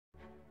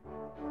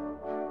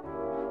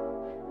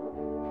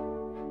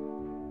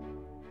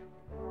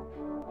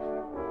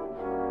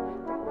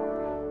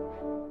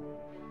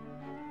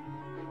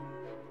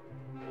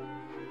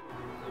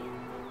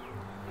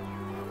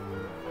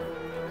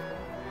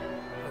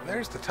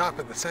there's the top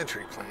of the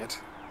century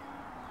plant,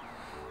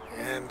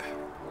 and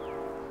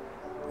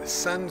the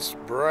sun's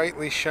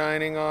brightly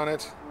shining on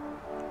it.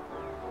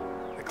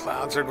 The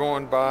clouds are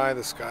going by,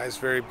 the sky's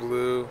very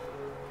blue.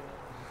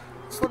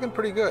 It's looking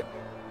pretty good.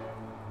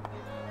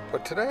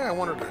 But today I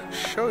wanted to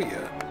show you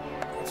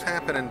what's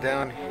happening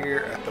down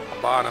here at the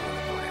bottom of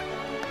the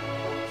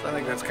plant. So I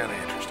think that's kind of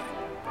interesting.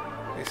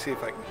 Let me see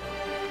if I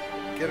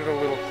can get it a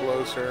little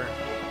closer,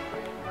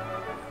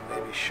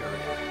 maybe show you.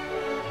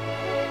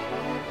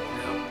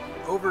 Now,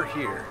 over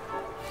here,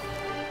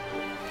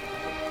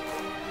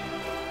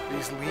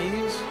 these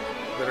leaves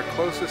that are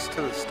closest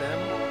to the stem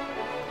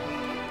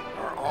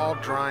are all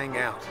drying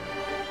out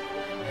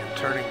and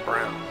turning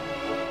brown.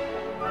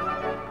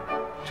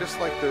 Just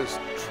like those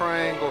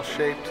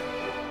triangle-shaped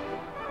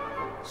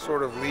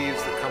sort of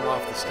leaves that come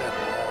off the stem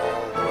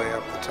all the way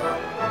up the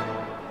top.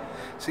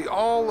 See,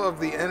 all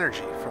of the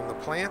energy from the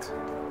plant,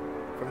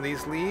 from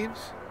these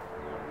leaves,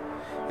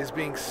 is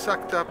being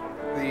sucked up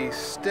the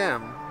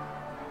stem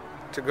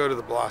to go to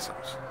the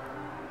blossoms.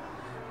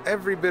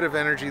 Every bit of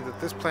energy that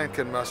this plant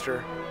can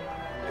muster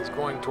is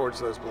going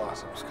towards those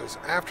blossoms, because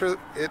after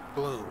it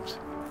blooms,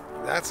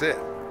 that's it.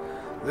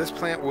 This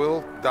plant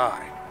will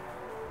die.